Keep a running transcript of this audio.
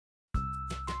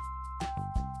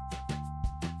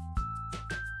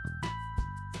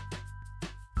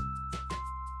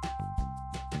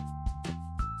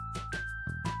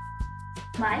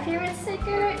My favorite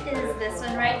sticker is this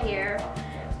one right here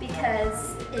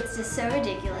because it's just so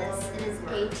ridiculous. It is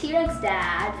a T-Rex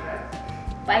dad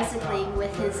bicycling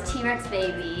with his T-Rex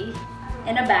baby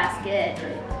in a basket,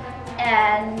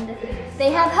 and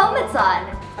they have helmets on.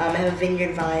 I have a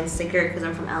Vineyard Vine sticker because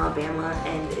I'm from Alabama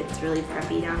and it's really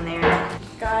preppy down there.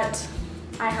 Got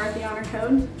I Heart the Honor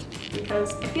Code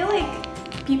because I feel like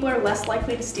people are less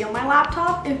likely to steal my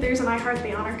laptop if there's an I Heart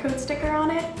the Honor Code sticker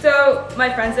on it. So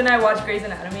my friends and I watch Grey's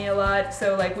Anatomy a lot,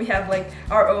 so like we have like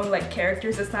our own like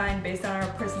characters assigned based on our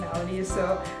personalities.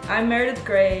 So I'm Meredith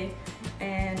Grey,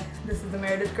 and this is the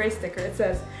Meredith Grey sticker. It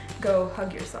says, "Go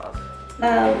hug yourself."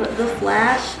 The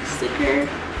Flash sticker,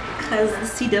 because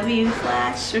the CW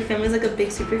Flash, our family's like a big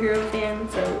superhero fan,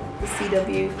 so the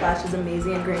CW Flash is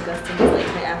amazing and Grant Gustin is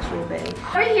like my actual bae.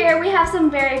 Over here we have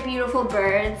some very beautiful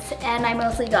birds, and I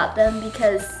mostly got them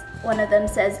because one of them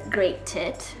says "great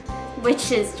tit,"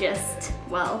 which is just,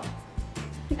 well,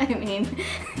 I mean,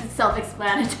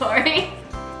 self-explanatory.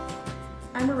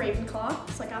 I'm a Ravenclaw,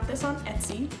 so I got this on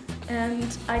Etsy,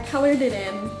 and I colored it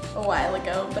in a while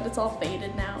ago, but it's all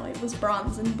faded now. It was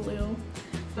bronze and blue.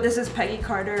 This is Peggy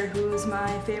Carter, who's my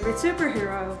favorite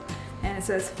superhero, and it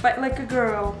says, "Fight like a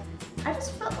girl." I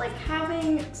just felt like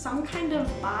having some kind of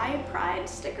bi pride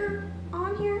sticker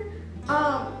on here.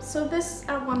 So this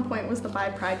at one point was the bi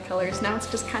pride colors. Now it's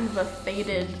just kind of a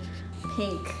faded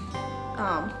pink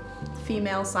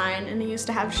female sign, and it used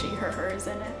to have she, her, hers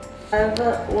in it. I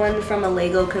have one from a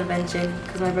Lego convention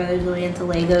because my brother's really into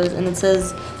Legos, and it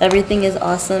says, "Everything is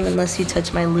awesome unless you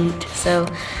touch my loot." So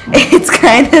it's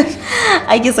kind of,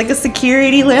 I guess, like a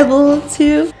security level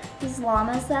too. These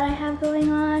llamas that I have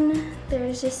going on,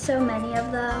 there's just so many of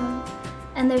them,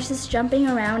 and they're just jumping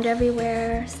around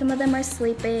everywhere. Some of them are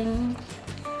sleeping,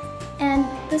 and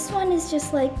this one is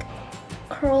just like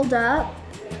curled up,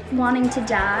 wanting to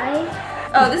die.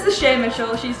 Oh, this is Shay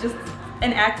Mitchell. She's just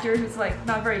an actor who's like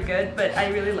not very good, but I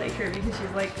really like her because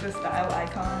she's like the style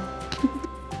icon.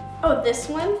 Oh, this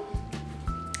one?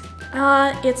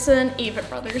 It's an Avett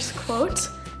Brothers quote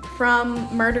from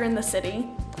Murder in the City.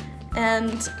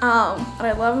 And what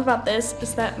I love about this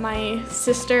is that my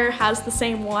sister has the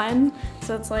same one.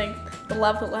 So it's like the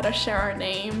love that let us share our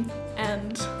name,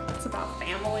 and it's about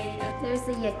family. There's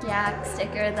the Yik Yak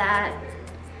sticker that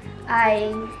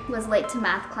I was late to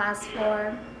math class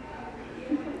for.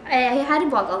 I had to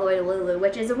walk all the way to Lulu,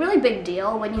 which is a really big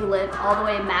deal when you live all the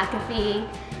way in McAfee,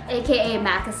 aka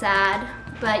Macasad,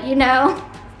 but you know.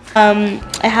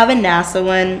 I have a NASA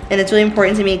one, and it's really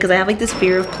important to me because I have like this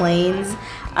fear of planes.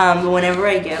 But whenever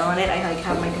I get on it, I like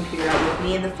have my computer out with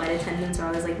me, and the flight attendants are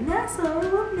always like, "NASA, I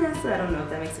love NASA." I don't know if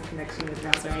that makes a connection with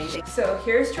NASA or anything. So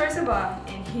here's Troye Sivan,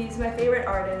 and he's my favorite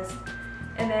artist.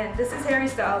 And then this is Harry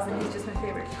Styles, and he's just my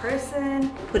favorite person.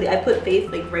 I put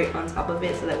Faith like right on top of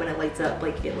it so that when it lights up,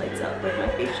 like it lights up, like my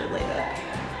face should light up.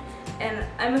 And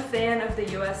I'm a fan of the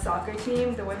US soccer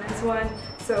team, the women's one.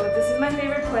 So this is my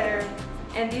favorite player,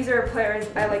 and these are players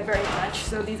I like very much.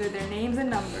 So these are their names and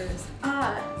numbers.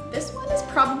 This one is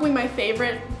probably my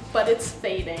favorite, but it's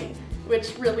fading,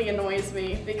 which really annoys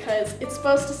me because it's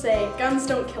supposed to say, "Guns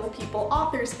don't kill people,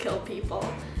 authors kill people."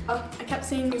 I kept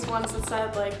seeing these ones that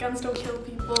said like, "Guns don't kill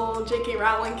people, J.K.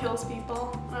 Rowling kills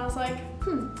people," and I was like,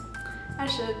 I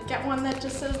should get one that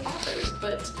just says authors,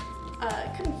 but I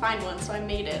couldn't find one, so I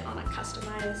made it on a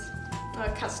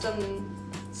custom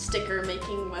sticker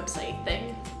making website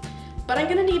thing. But I'm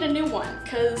gonna need a new one,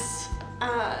 because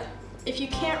if you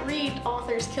can't read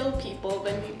 "authors kill people,"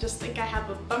 then you just think I have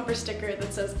a bumper sticker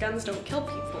that says "guns don't kill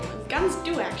people," and guns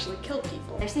do actually kill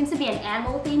people. There seems to be an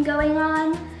animal theme going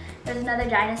on. There's another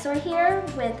dinosaur here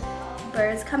with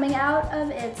birds coming out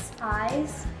of its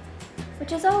eyes,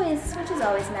 which is always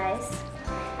nice.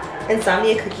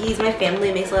 Insomnia cookies. My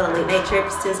family makes a lot of late night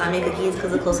trips to Insomnia cookies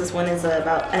because the closest one is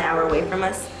about an hour away from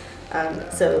us.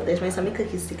 So there's my Insomnia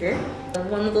cookies sticker.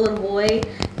 One with the little boy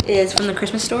is from The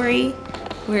Christmas Story,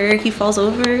 where he falls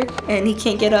over and he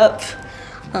can't get up,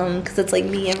 because it's like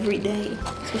me every day,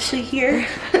 especially here.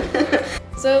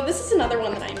 So this is another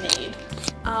one that I made.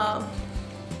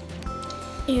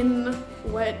 In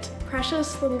what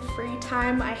precious little free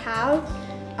time I have,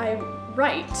 I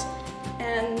write.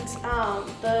 And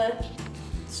the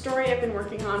story I've been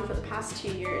working on for the past 2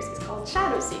 years is called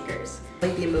Shadow Seekers. I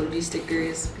like the emoji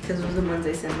stickers because those are the ones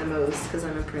I send the most because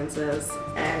I'm a princess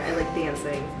and I like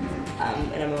dancing,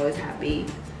 and I'm always happy.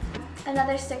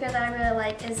 Another sticker that I really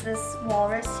like is this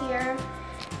walrus here,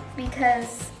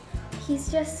 because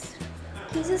he's just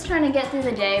trying to get through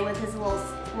the day with his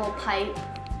little pipe,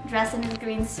 dressed in his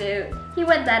green suit. He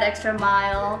went that extra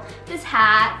mile. His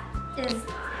hat is,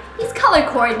 he's color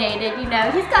coordinated, you know.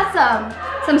 He's got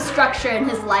some structure in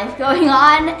his life going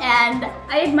on, and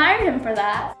I admired him for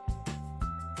that.